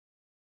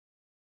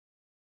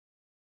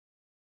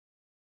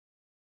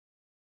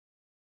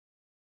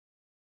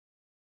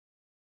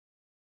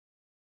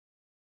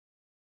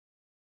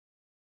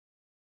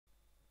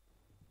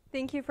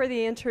Thank you for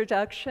the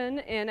introduction,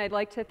 and I'd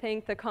like to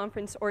thank the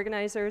conference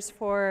organizers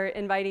for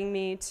inviting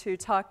me to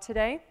talk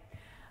today.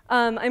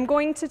 I'm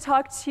going to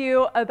talk to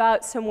you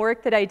about some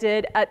work that I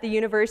did at the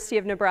University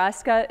of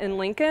Nebraska in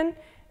Lincoln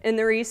in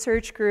the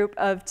research group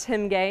of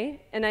Tim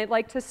Gay, and I'd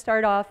like to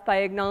start off by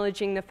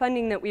acknowledging the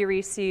funding that we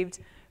received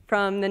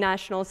from the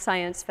National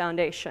Science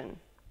Foundation.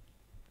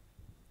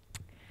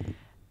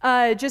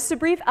 Just a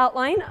brief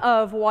outline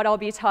of what I'll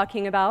be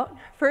talking about.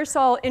 First,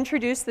 I'll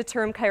introduce the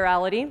term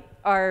chirality.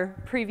 Our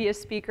previous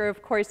speaker,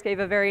 of course, gave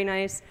a very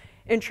nice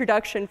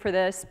introduction for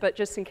this, but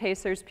just in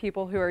case there's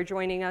people who are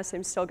joining us,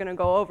 I'm still going to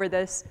go over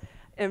this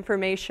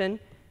information.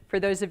 For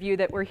those of you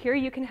that were here,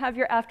 you can have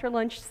your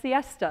after-lunch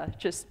siesta.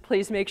 Just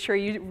please make sure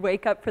you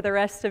wake up for the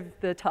rest of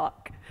the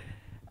talk.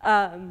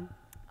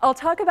 I'll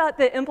talk about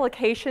the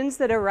implications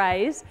that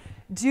arise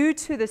due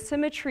to the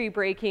symmetry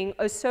breaking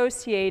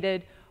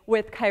associated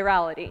with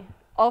chirality.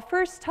 I'll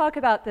first talk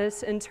about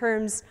this in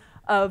terms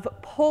of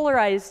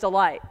polarized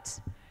light.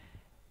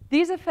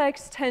 These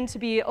effects tend to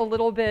be a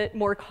little bit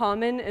more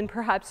common and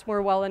perhaps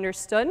more well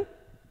understood.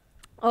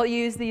 I'll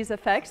use these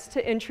effects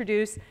to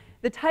introduce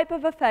the type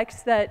of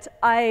effects that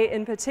I,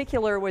 in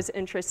particular, was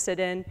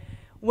interested in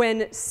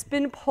when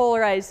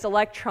spin-polarized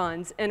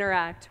electrons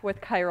interact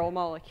with chiral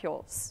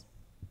molecules.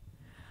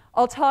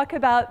 I'll talk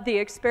about the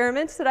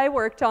experiments that I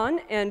worked on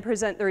and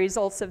present the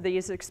results of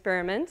these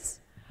experiments.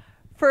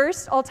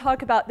 First, I'll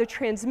talk about the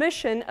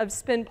transmission of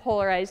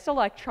spin-polarized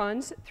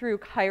electrons through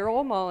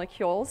chiral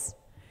molecules.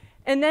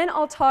 And then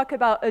I'll talk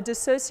about a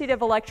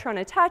dissociative electron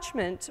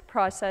attachment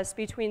process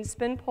between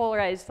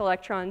spin-polarized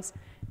electrons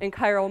and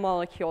chiral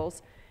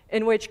molecules,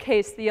 in which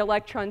case the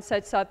electron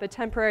sets up a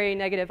temporary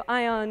negative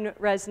ion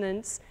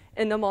resonance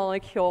in the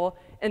molecule,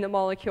 and the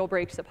molecule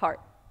breaks apart.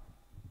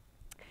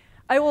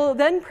 I will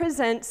then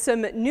present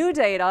some new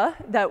data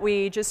that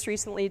we just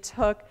recently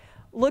took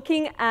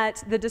looking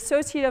at the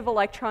dissociative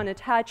electron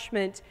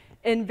attachment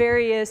in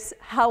various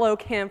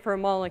halocamphor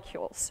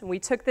molecules. We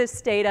took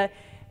this data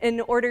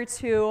in order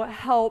to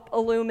help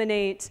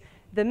illuminate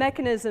the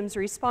mechanisms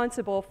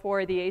responsible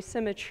for the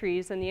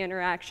asymmetries and the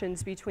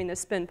interactions between the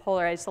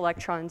spin-polarized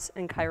electrons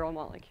and chiral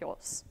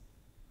molecules.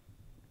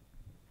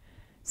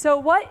 So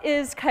what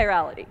is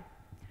chirality?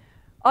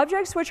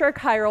 Objects which are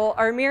chiral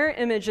are mirror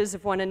images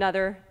of one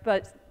another,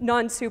 but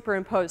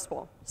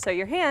non-superimposable. So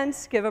your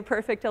hands give a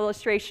perfect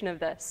illustration of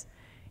this.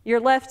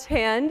 Your left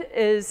hand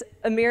is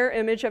a mirror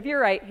image of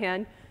your right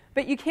hand,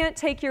 but you can't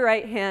take your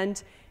right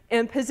hand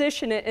and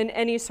position it in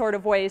any sort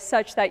of way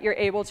such that you're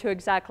able to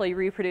exactly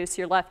reproduce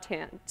your left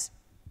hand.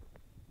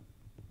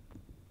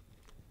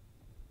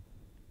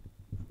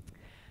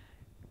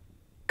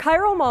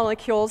 Chiral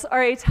molecules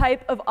are a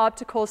type of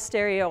optical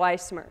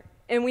stereoisomer,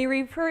 and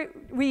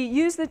we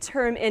use the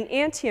term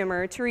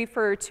enantiomer to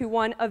refer to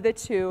one of the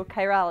two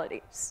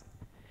chiralities.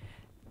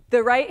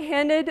 The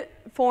right-handed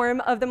form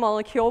of the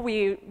molecule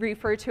we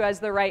refer to as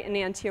the right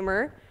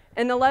enantiomer,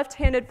 and the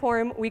left-handed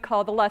form we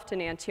call the left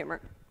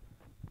enantiomer.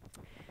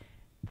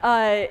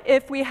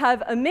 If we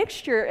have a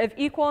mixture of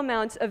equal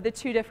amounts of the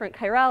two different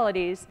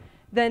chiralities,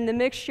 then the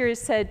mixture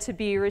is said to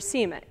be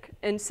racemic.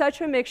 And such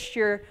a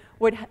mixture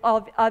would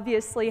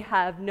obviously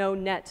have no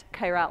net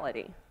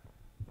chirality.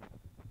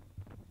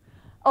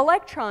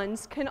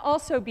 Electrons can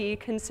also be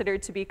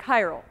considered to be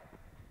chiral.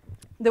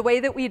 The way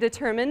that we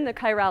determine the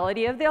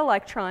chirality of the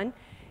electron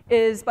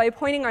is by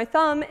pointing our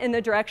thumb in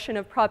the direction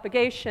of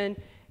propagation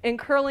and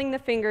curling the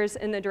fingers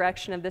in the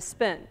direction of the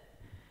spin.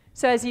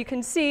 So as you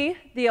can see,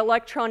 the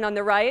electron on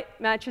the right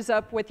matches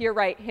up with your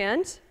right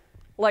hand.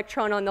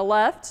 Electron on the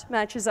left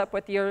matches up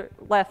with your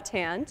left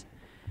hand.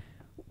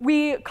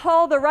 We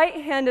call the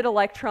right-handed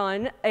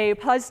electron a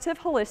positive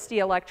Halisti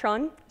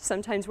electron.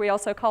 Sometimes we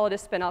also call it a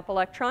spin-up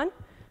electron.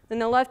 And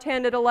the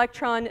left-handed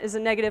electron is a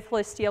negative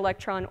Halisti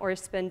electron or a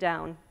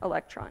spin-down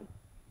electron.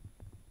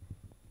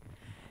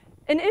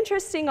 An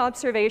interesting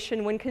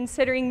observation when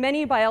considering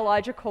many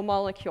biological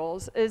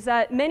molecules is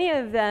that many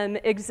of them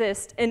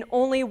exist in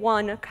only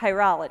one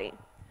chirality.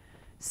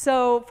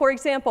 So, for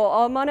example,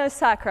 all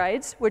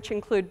monosaccharides, which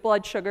include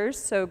blood sugars,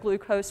 so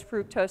glucose,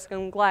 fructose,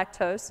 and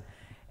galactose,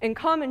 and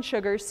common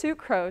sugar,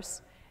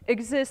 sucrose,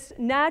 exist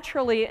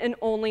naturally in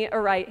only a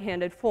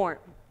right-handed form.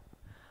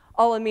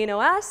 All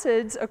amino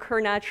acids occur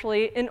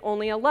naturally in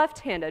only a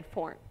left-handed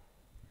form.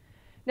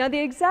 Now, the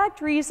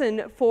exact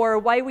reason for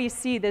why we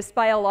see this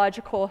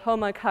biological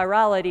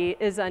homochirality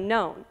is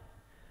unknown.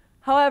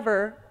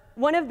 However,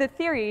 one of the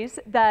theories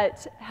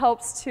that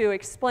helps to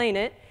explain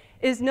it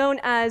is known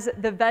as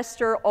the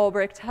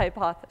Vester-Ulbricht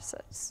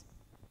hypothesis.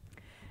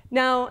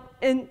 Now,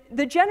 in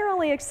the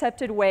generally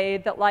accepted way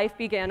that life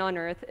began on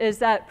Earth is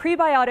that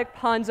prebiotic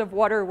ponds of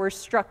water were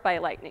struck by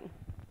lightning.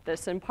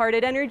 This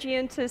imparted energy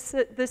into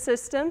the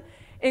system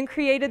and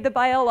created the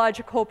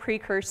biological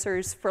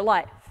precursors for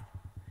life.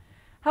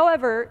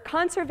 However,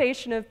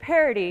 conservation of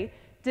parity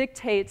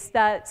dictates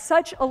that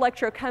such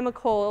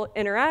electrochemical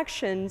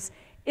interactions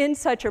in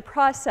such a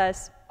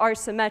process are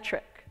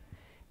symmetric.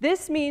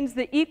 This means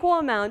the equal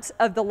amounts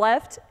of the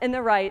left and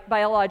the right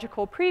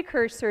biological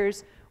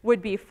precursors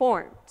would be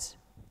formed.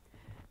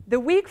 The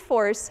weak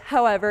force,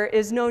 however,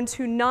 is known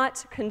to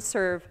not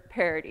conserve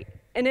parity,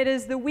 and it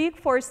is the weak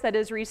force that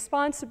is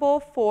responsible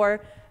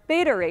for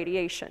beta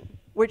radiation,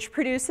 which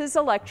produces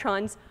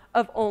electrons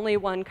of only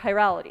one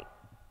chirality.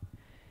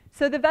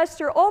 So the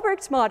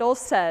Vester-Ulbricht model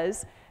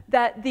says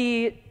that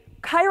the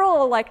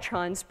chiral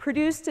electrons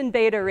produced in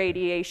beta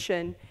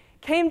radiation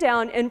came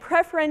down and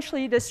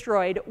preferentially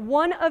destroyed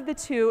one of the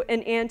two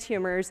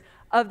enantiomers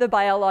of the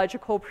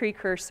biological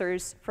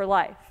precursors for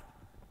life.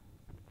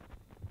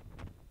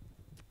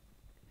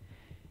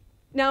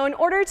 Now, in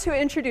order to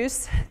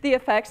introduce the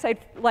effects,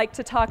 I'd like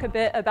to talk a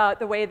bit about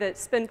the way that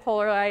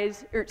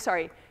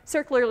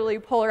circularly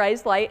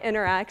polarized light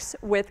interacts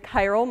with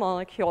chiral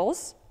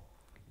molecules.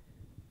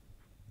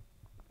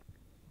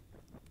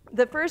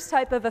 The first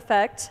type of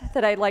effect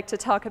that I'd like to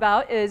talk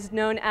about is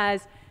known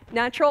as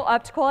natural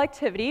optical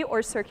activity,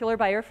 or circular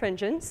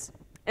birefringence.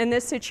 In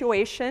this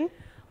situation,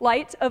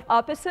 light of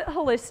opposite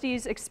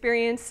helicities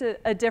experience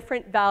a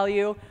different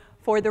value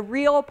for the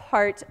real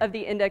part of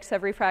the index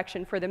of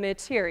refraction for the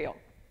material.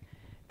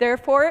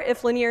 Therefore,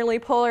 if linearly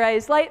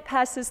polarized light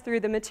passes through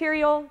the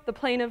material, the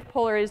plane of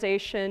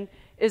polarization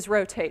is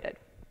rotated.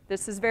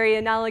 This is very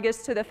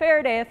analogous to the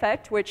Faraday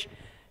effect, which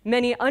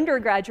many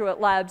undergraduate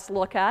labs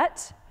look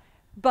at.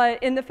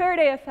 But in the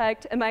Faraday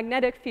effect, a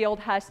magnetic field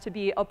has to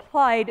be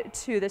applied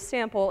to the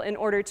sample in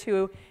order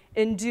to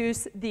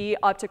induce the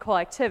optical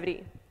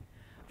activity.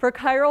 For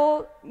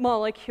chiral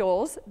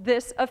molecules,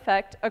 this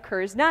effect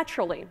occurs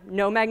naturally.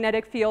 No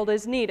magnetic field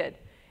is needed,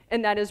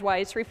 and that is why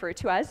it's referred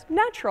to as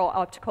natural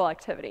optical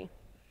activity.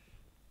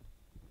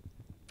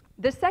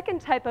 The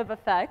second type of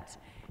effect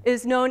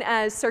is known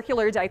as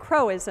circular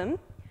dichroism,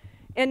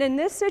 and in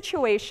this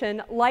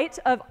situation, light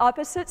of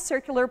opposite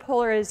circular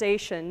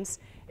polarizations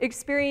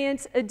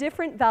experience a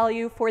different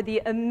value for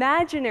the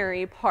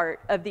imaginary part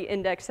of the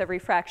index of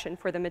refraction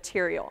for the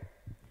material.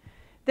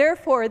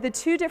 Therefore, the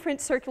two different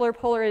circular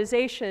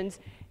polarizations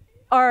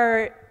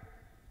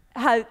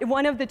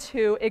one of the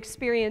two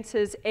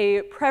experiences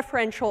a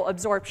preferential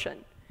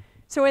absorption.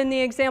 So in the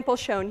example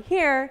shown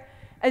here,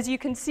 as you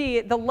can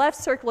see, the left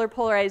circular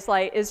polarized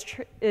light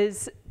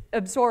is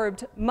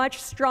absorbed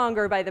much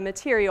stronger by the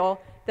material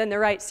than the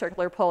right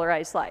circular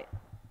polarized light.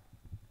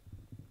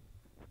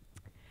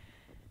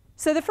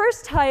 So the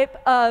first type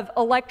of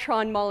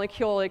electron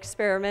molecule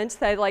experiment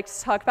that I'd like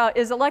to talk about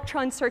is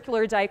electron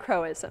circular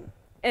dichroism.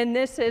 And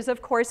this is,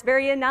 of course,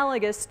 very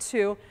analogous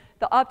to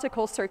the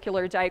optical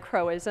circular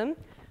dichroism.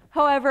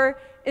 However,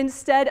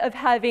 instead of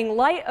having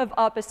light of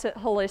opposite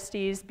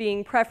helicities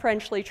being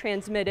preferentially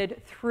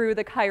transmitted through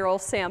the chiral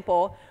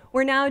sample,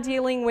 we're now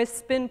dealing with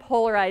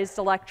spin-polarized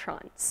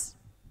electrons.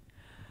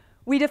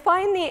 We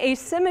define the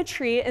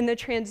asymmetry in the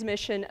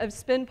transmission of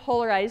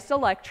spin-polarized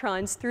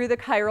electrons through the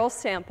chiral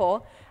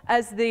sample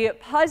as the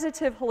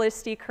positive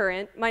helicity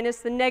current minus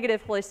the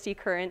negative helicity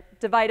current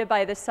divided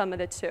by the sum of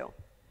the two.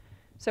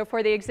 So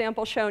for the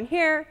example shown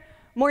here,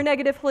 more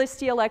negative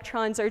helicity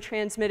electrons are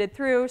transmitted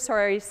through, so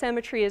our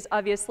asymmetry is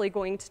obviously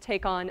going to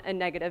take on a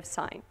negative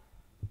sign.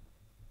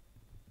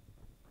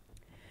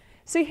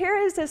 So here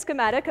is a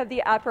schematic of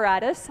the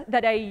apparatus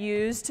that I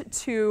used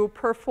to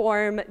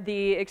perform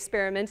the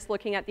experiments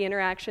looking at the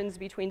interactions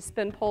between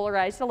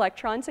spin-polarized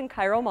electrons and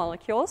chiral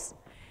molecules.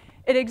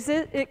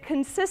 It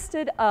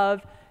consisted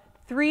of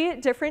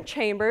 3 different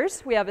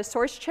chambers. We have a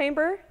source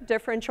chamber,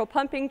 differential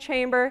pumping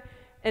chamber,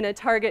 and a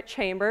target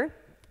chamber.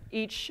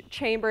 Each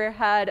chamber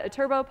had a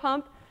turbo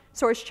pump.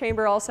 Source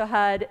chamber also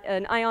had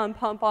an ion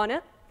pump on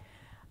it.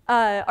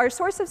 Our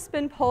source of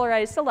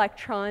spin-polarized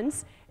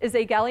electrons is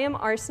a gallium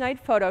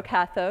arsenide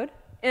photocathode.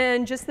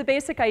 And just the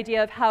basic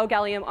idea of how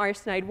gallium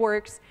arsenide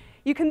works,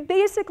 you can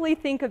basically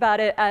think about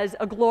it as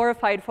a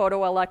glorified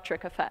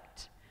photoelectric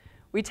effect.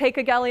 We take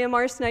a gallium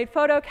arsenide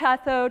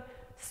photocathode,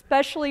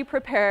 specially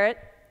prepare it,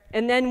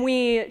 and then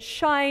we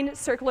shine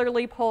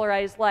circularly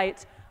polarized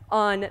light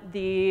on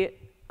the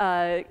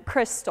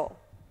crystal.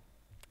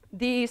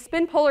 The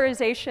spin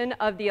polarization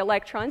of the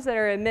electrons that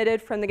are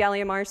emitted from the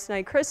gallium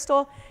arsenide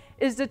crystal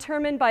is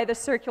determined by the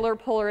circular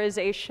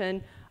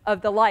polarization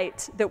of the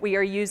light that we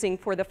are using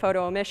for the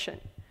photoemission.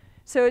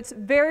 So it's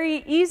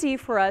very easy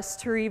for us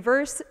to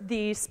reverse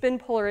the spin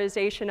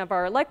polarization of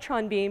our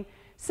electron beam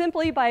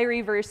simply by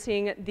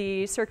reversing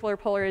the circular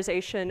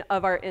polarization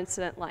of our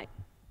incident light.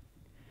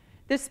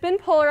 The spin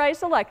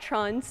polarized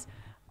electrons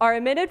are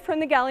emitted from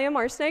the gallium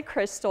arsenide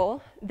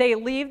crystal. They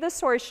leave the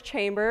source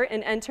chamber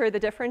and enter the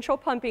differential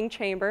pumping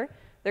chamber.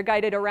 They're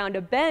guided around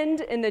a bend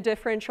in the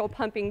differential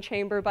pumping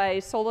chamber by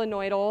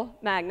solenoidal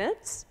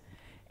magnets.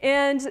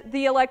 And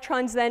the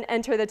electrons then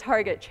enter the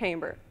target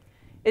chamber.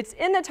 It's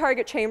in the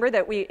target chamber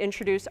that we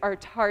introduce our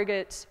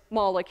target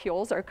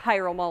molecules, our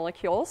chiral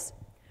molecules.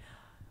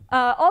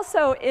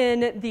 Also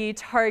in the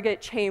target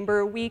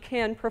chamber, we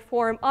can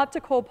perform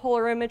optical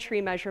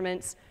polarimetry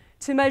measurements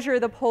to measure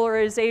the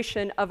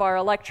polarization of our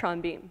electron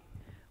beam.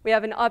 We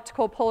have an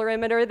optical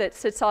polarimeter that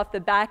sits off the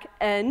back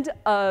end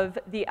of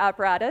the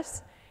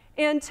apparatus,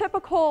 and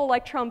typical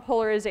electron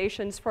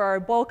polarizations for our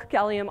bulk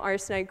gallium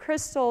arsenide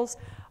crystals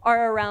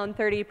are around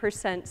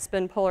 30%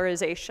 spin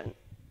polarization.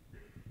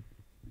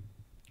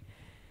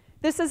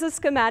 This is a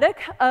schematic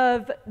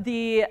of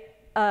the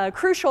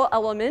crucial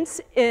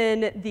elements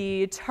in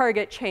the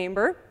target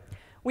chamber.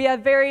 We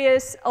have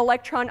various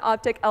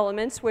electron-optic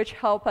elements which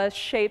help us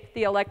shape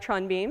the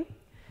electron beam.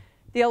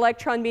 The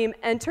electron beam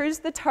enters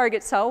the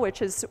target cell,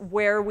 which is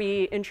where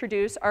we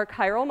introduce our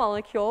chiral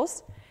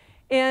molecules.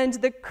 And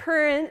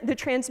the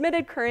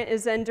transmitted current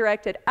is then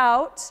directed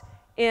out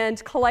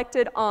and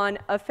collected on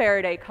a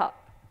Faraday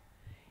cup.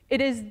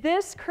 It is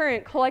this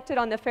current collected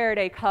on the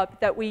Faraday cup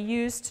that we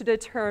use to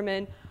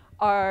determine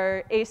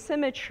our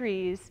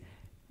asymmetries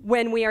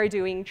when we are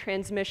doing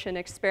transmission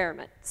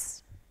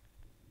experiments.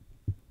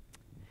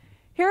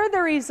 Here are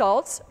the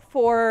results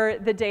for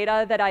the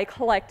data that I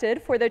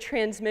collected for the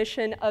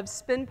transmission of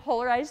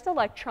spin-polarized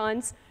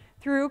electrons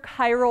through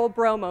chiral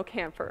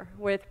bromocamphor,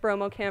 with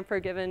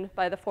bromocamphor given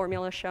by the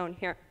formula shown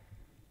here.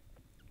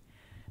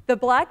 The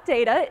black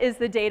data is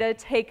the data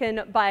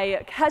taken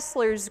by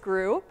Kessler's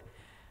group,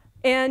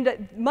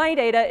 and my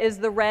data is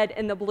the red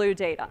and the blue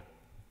data.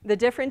 The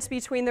difference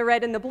between the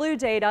red and the blue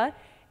data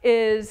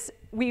is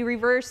we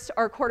reversed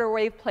our quarter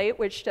wave plate,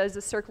 which does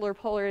the circular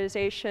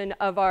polarization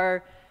of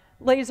our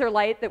laser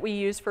light that we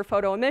use for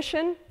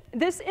photoemission.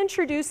 This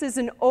introduces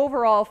an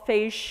overall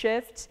phase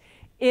shift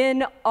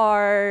in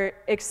our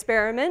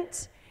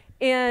experiment.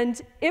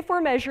 And if we're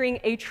measuring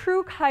a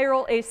true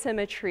chiral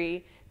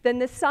asymmetry, then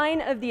the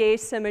sign of the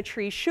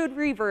asymmetry should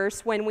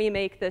reverse when we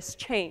make this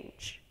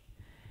change.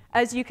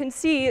 As you can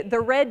see,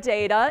 the red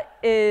data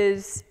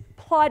is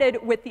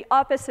plotted with the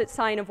opposite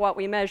sign of what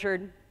we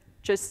measured,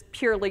 just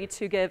purely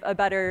to give a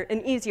better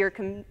and easier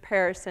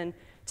comparison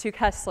to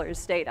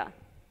Kessler's data.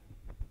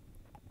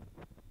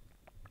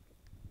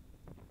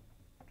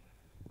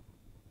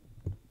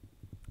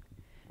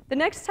 The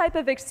next type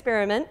of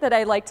experiment that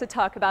I'd like to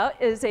talk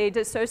about is a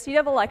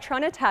dissociative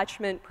electron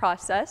attachment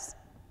process.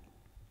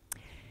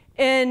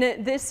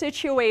 In this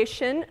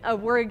situation,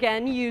 we're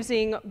again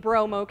using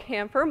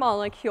bromocamphor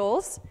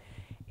molecules.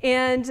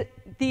 And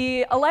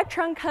the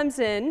electron comes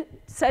in,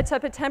 sets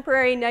up a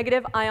temporary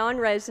negative ion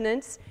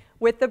resonance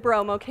with the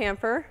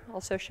bromocamphor,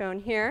 also shown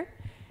here.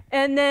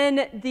 And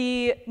then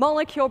the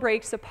molecule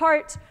breaks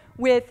apart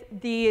with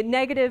the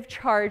negative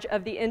charge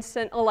of the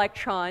instant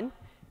electron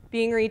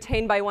being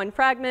retained by one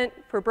fragment.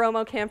 For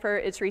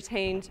bromocamphor, it's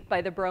retained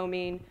by the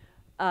bromine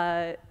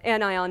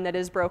anion that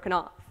is broken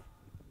off.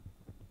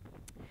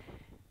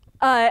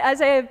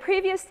 As I have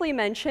previously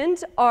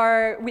mentioned,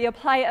 we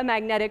apply a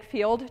magnetic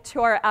field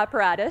to our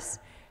apparatus.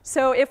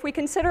 So if we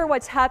consider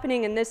what's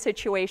happening in this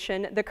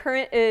situation, the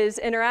current is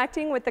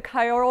interacting with the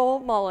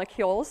chiral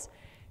molecules.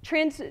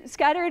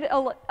 Scattered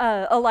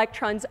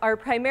electrons are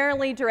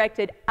primarily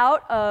directed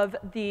out of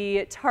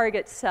the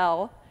target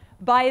cell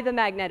by the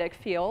magnetic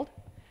field.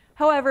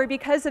 However,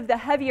 because of the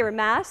heavier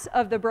mass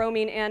of the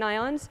bromine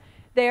anions,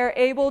 they are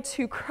able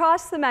to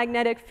cross the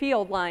magnetic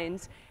field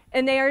lines,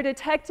 and they are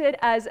detected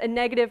as a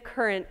negative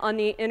current on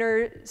the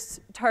inner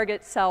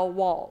target cell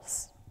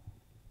walls.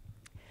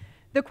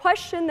 The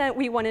question that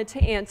we wanted to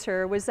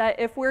answer was that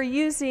if we're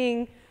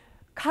using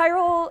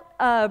chiral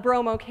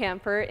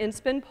bromocamphor in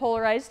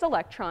spin-polarized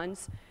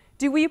electrons,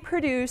 do we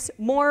produce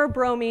more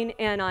bromine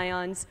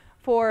anions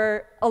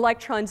for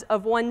electrons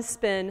of one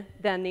spin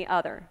than the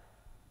other?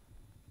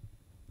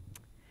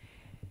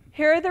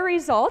 Here are the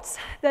results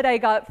that I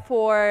got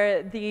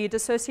for the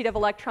dissociative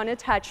electron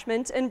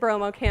attachment in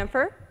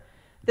bromocamphor.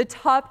 The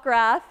top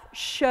graph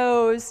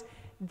shows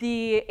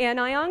the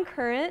anion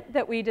current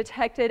that we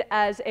detected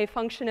as a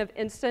function of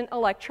instant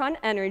electron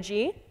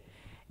energy.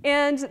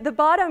 And the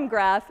bottom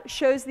graph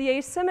shows the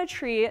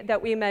asymmetry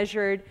that we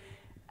measured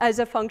as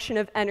a function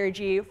of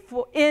energy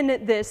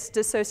in this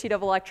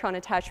dissociative electron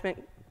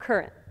attachment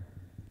current.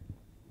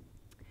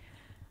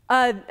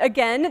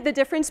 Again, the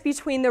difference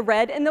between the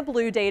red and the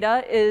blue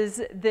data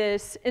is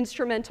this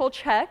instrumental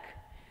check.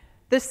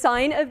 The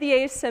sign of the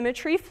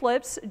asymmetry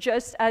flips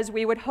just as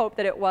we would hope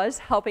that it was,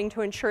 helping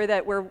to ensure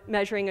that we're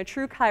measuring a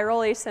true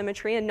chiral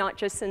asymmetry and not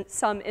just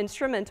some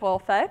instrumental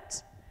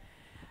effect.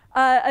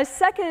 A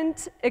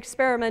second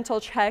experimental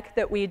check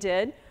that we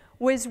did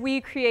was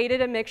we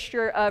created a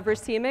mixture of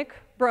racemic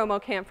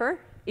bromocamphor,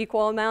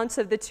 equal amounts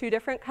of the two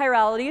different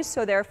chiralities,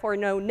 so therefore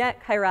no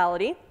net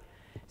chirality.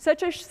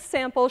 Such a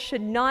sample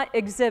should not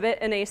exhibit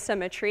an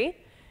asymmetry.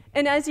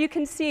 And as you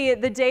can see,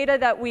 the data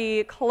that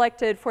we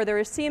collected for the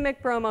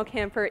racemic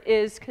bromocamphor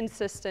is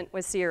consistent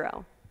with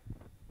 0.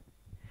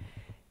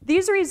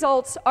 These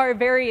results are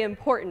very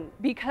important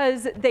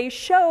because they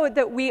show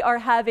that we are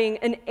having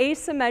an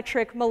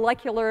asymmetric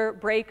molecular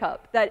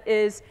breakup that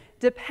is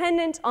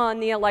dependent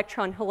on the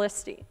electron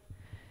helicity.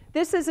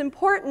 This is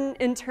important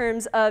in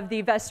terms of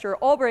the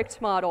Vester-Ulbricht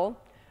model,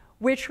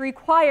 which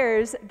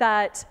requires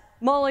that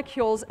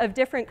molecules of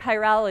different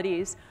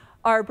chiralities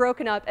are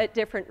broken up at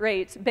different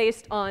rates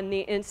based on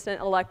the instant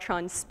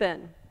electron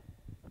spin.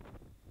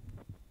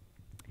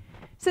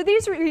 So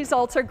these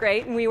results are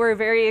great, and we were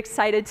very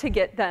excited to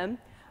get them.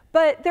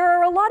 But there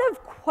are a lot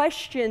of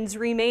questions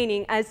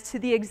remaining as to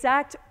the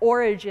exact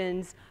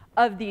origins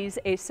of these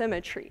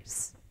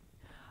asymmetries.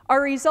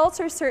 Our results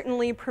are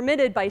certainly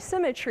permitted by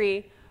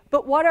symmetry,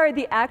 but what are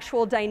the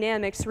actual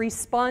dynamics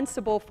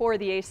responsible for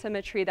the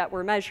asymmetry that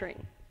we're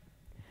measuring?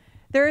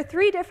 There are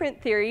three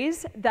different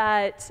theories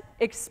that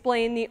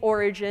explain the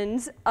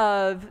origins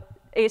of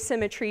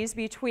asymmetries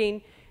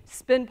between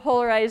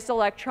spin-polarized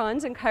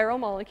electrons and chiral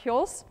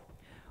molecules.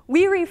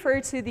 We refer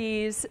to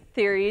these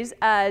theories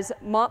as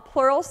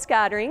Mott-plural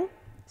scattering,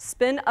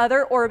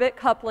 spin-other orbit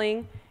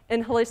coupling,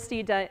 and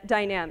helicity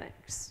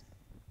dynamics.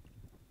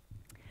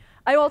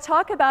 I will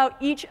talk about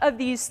each of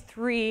these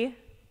three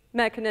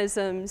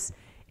mechanisms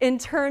in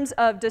terms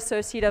of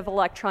dissociative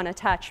electron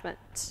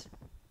attachment.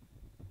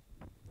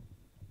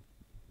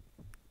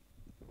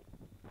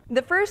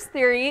 The first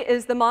theory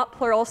is the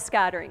Mott-plural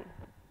scattering.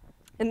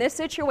 In this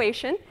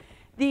situation,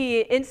 the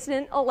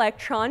incident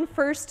electron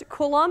first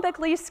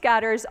coulombically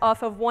scatters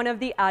off of one of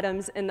the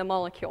atoms in the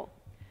molecule.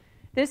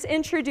 This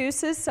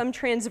introduces some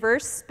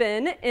transverse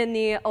spin in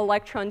the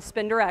electron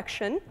spin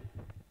direction.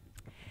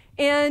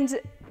 And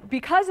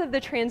because of the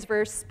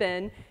transverse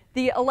spin,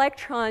 the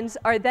electrons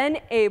are then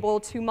able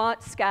to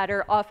Mott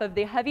scatter off of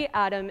the heavy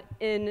atom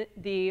in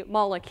the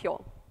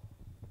molecule.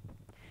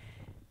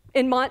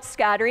 In Mott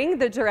scattering,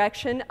 the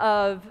direction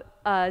of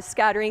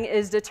scattering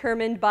is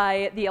determined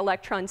by the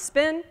electron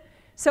spin.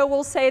 So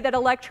we'll say that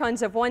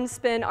electrons of one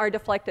spin are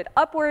deflected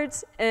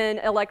upwards, and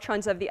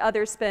electrons of the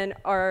other spin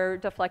are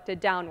deflected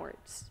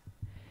downwards.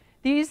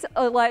 These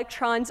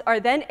electrons are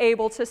then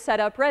able to set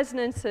up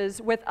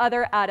resonances with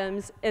other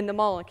atoms in the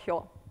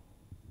molecule.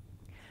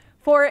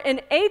 For an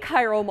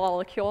achiral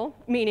molecule,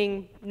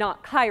 meaning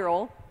not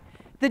chiral,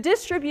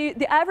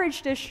 the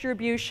average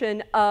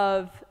distribution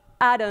of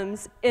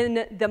atoms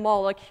in the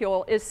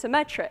molecule is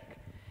symmetric.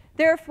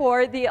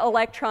 Therefore, the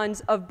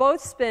electrons of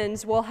both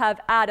spins will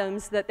have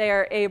atoms that they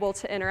are able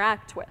to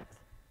interact with.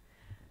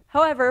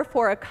 However,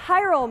 for a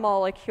chiral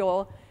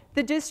molecule,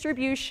 the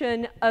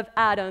distribution of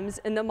atoms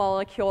in the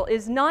molecule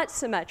is not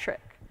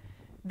symmetric.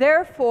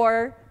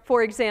 Therefore,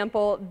 for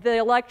example, the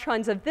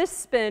electrons of this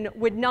spin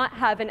would not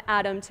have an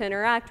atom to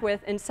interact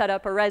with and set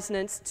up a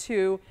resonance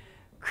to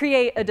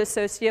create a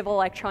dissociative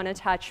electron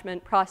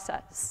attachment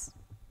process.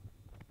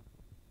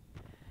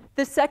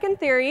 The second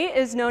theory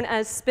is known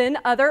as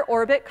spin-other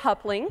orbit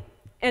coupling,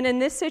 and in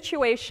this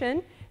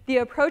situation, the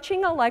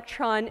approaching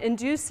electron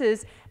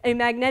induces a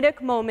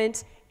magnetic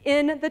moment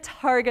in the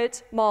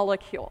target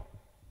molecule.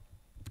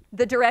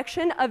 The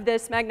direction of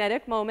this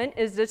magnetic moment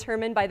is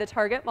determined by the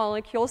target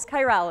molecule's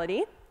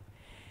chirality,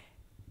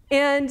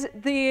 and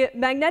the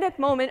magnetic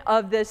moment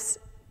of this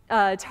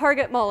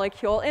target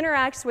molecule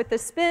interacts with the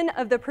spin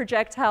of the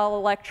projectile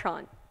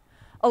electron.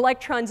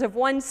 Electrons of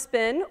one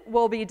spin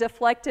will be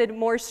deflected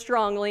more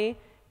strongly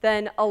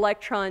than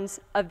electrons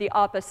of the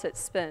opposite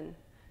spin.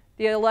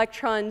 The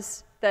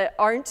electrons that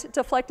aren't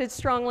deflected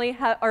strongly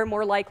are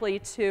more likely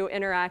to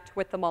interact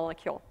with the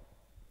molecule.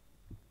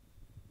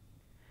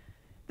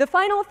 The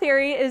final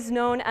theory is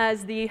known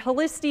as the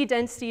helicity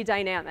density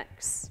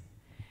dynamics.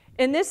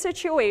 In this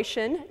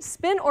situation,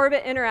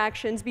 spin-orbit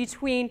interactions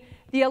between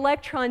the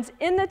electrons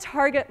in the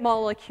target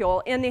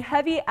molecule and the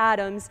heavy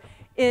atoms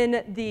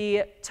in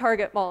the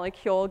target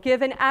molecule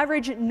give an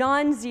average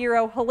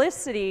non-zero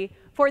helicity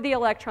for the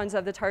electrons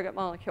of the target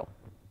molecule.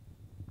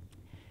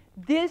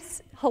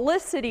 This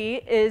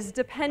helicity is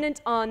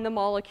dependent on the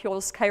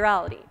molecule's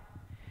chirality.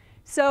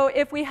 So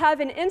if we have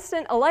an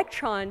instant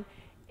electron,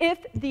 if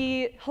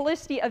the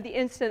helicity of the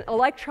instant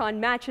electron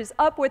matches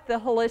up with the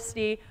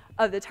helicity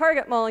of the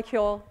target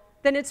molecule,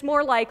 then it's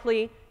more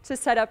likely to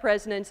set up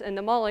resonance in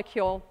the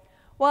molecule,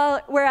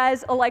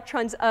 whereas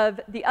electrons of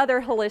the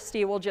other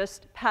helicity will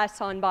just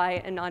pass on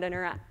by and not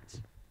interact.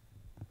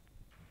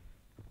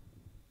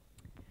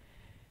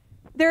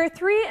 There are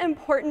three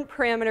important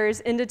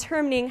parameters in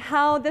determining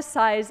how the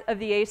size of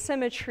the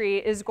asymmetry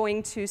is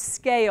going to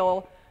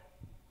scale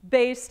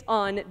based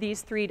on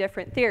these three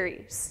different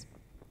theories.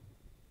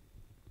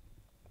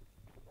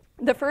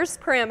 The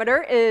first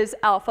parameter is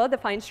alpha, the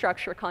fine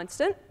structure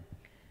constant.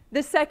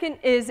 The second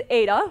is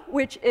eta,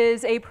 which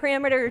is a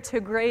parameter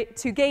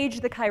to gauge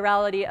the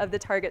chirality of the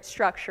target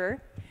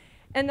structure.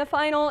 And the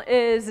final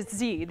is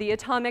Z, the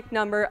atomic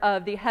number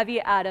of the heavy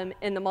atom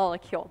in the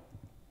molecule.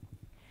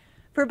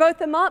 For both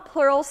the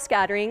Mott-plural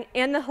scattering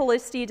and the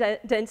helicity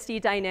density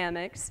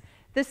dynamics,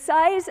 the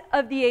size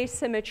of the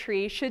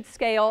asymmetry should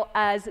scale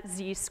as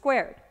Z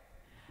squared.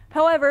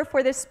 However,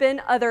 for the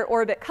spin-other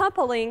orbit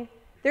coupling,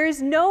 there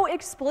is no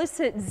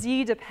explicit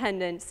Z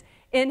dependence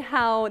in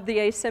how the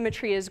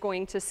asymmetry is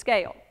going to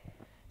scale.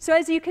 So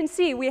as you can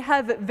see, we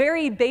have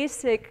very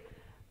basic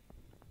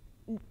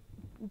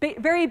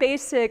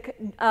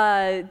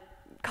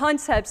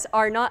concepts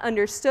are not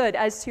understood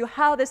as to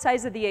how the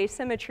size of the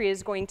asymmetry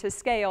is going to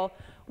scale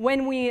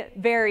when we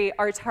vary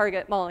our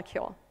target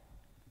molecule.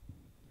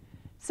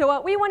 So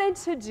what we wanted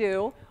to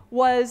do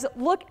was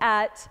look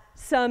at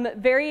some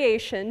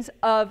variations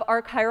of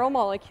our chiral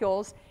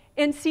molecules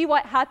and see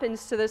what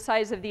happens to the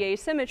size of the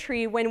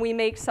asymmetry when we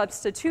make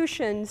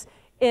substitutions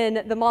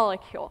in the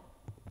molecule.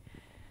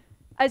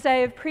 As I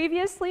have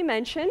previously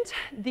mentioned,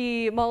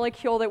 the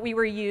molecule that we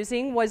were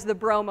using was the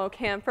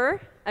bromocamphor,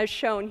 as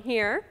shown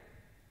here.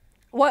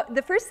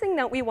 The first thing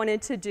that we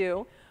wanted to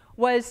do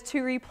was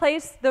to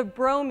replace the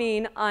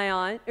bromine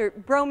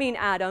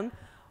atom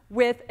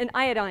with an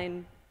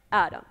iodine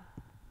atom.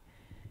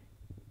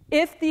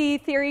 If the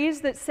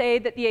theories that say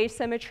that the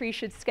asymmetry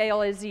should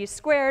scale as z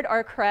squared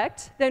are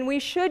correct, then we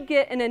should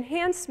get an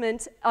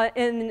enhancement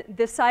in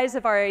the size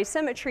of our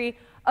asymmetry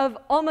of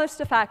almost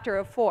a factor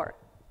of 4.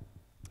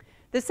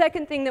 The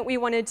second thing that we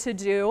wanted to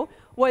do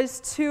was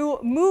to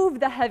move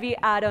the heavy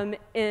atom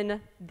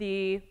in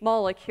the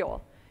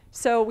molecule.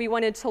 So we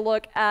wanted to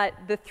look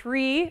at the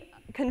 3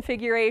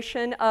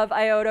 configuration of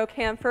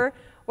iodocamphor,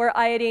 where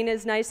iodine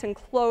is nice and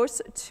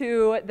close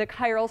to the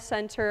chiral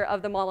center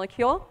of the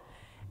molecule,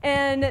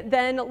 and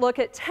then look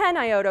at 10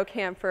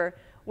 iodocamphor,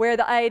 where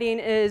the iodine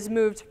is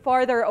moved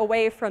farther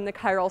away from the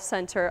chiral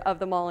center of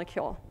the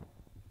molecule.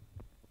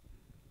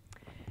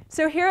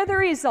 So here are the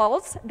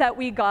results that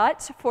we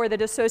got for the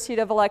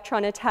dissociative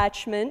electron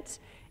attachment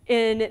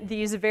in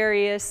these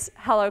various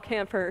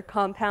halocamphor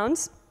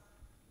compounds.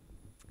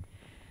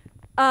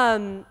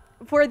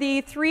 For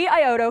the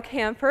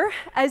 3-iodocamphor,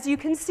 as you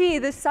can see,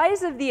 the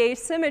size of the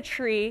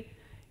asymmetry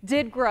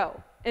did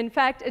grow. In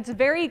fact, it's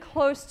very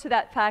close to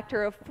that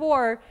factor of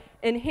 4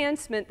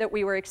 enhancement that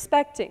we were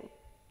expecting.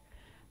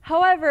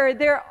 However,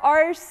 there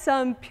are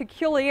some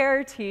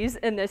peculiarities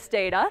in this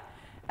data.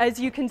 As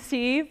you can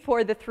see,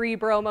 for the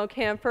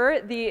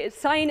 3-bromocamphor, the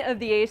sign of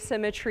the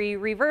asymmetry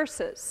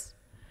reverses.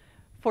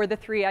 For the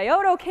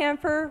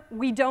 3-iodocamphor,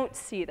 we don't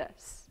see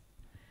this.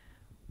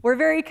 We're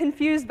very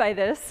confused by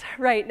this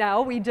right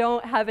now. We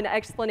don't have an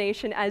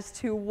explanation as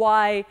to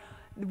why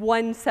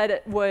one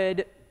set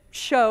would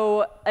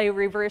show a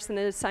reverse in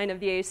the sign of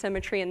the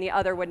asymmetry and the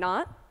other would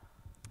not.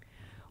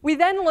 We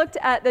then looked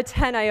at the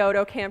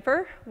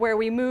 10-iodocamphor, where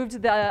we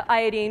moved the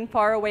iodine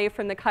far away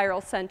from the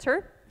chiral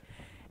center.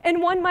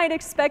 And one might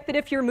expect that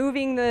if you're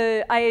moving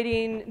the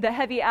iodine, the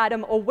heavy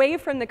atom, away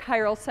from the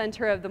chiral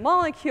center of the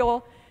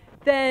molecule,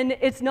 then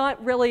it's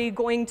not really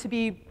going to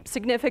be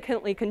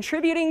significantly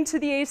contributing to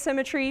the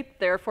asymmetry.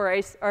 Therefore,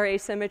 our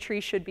asymmetry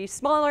should be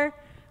smaller.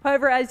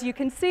 However, as you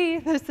can see,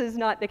 this is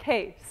not the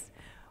case.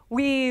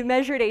 We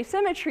measured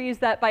asymmetries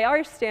that, by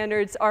our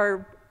standards,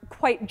 are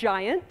quite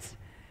giant,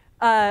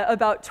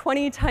 about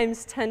 20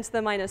 times 10 to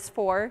the minus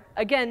 4.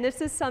 Again,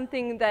 this is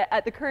something that,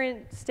 at the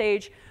current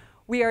stage,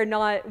 we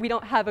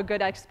don't have a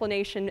good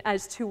explanation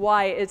as to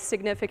why it's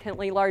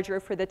significantly larger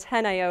for the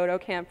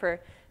 10-iodocamphor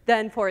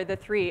than for the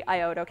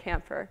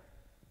 3-iodocamphor.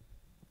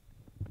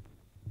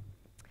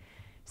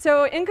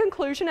 So in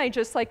conclusion, I'd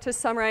just like to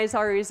summarize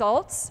our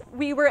results.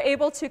 We were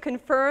able to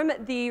confirm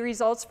the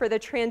results for the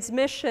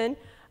transmission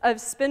of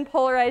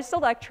spin-polarized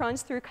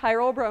electrons through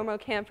chiral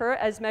bromocamphor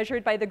as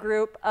measured by the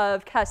group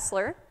of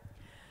Kessler.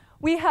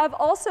 We have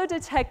also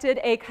detected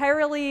a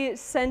chirally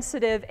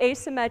sensitive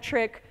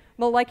asymmetric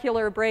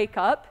molecular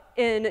breakup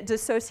in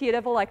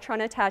dissociative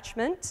electron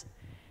attachment.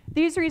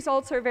 These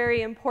results are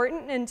very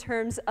important in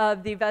terms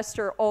of the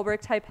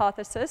Vester-Ulbricht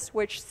hypothesis,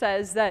 which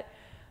says that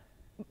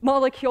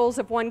molecules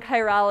of one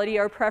chirality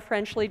are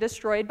preferentially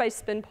destroyed by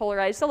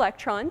spin-polarized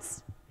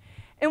electrons.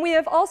 And we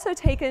have also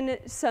taken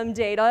some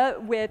data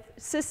with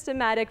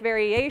systematic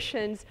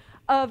variations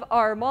of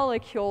our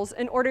molecules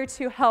in order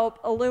to help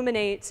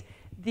illuminate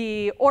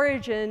the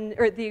origin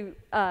or the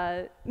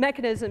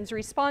mechanisms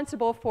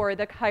responsible for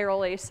the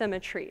chiral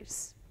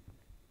asymmetries.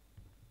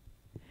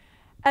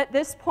 At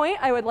this point,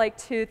 I would like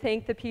to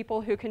thank the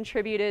people who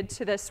contributed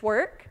to this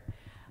work.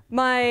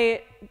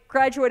 My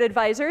graduate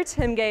advisor,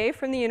 Tim Gay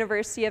from the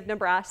University of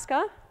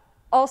Nebraska.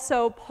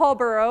 Also, Paul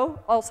Burrow,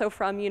 also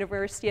from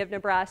University of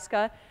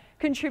Nebraska,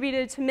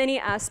 contributed to many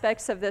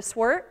aspects of this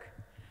work.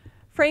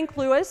 Frank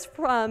Lewis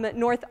from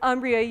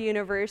Northumbria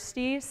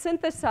University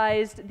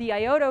synthesized the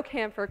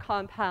iodocamphor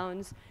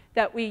compounds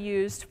that we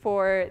used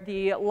for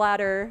the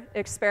latter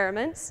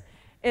experiments.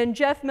 And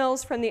Jeff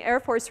Mills from the Air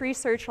Force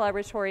Research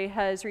Laboratory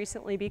has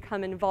recently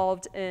become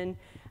involved in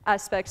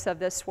aspects of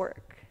this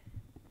work.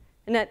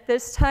 And at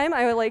this time,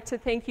 I would like to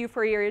thank you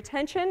for your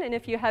attention. And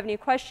if you have any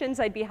questions,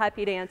 I'd be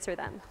happy to answer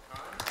them.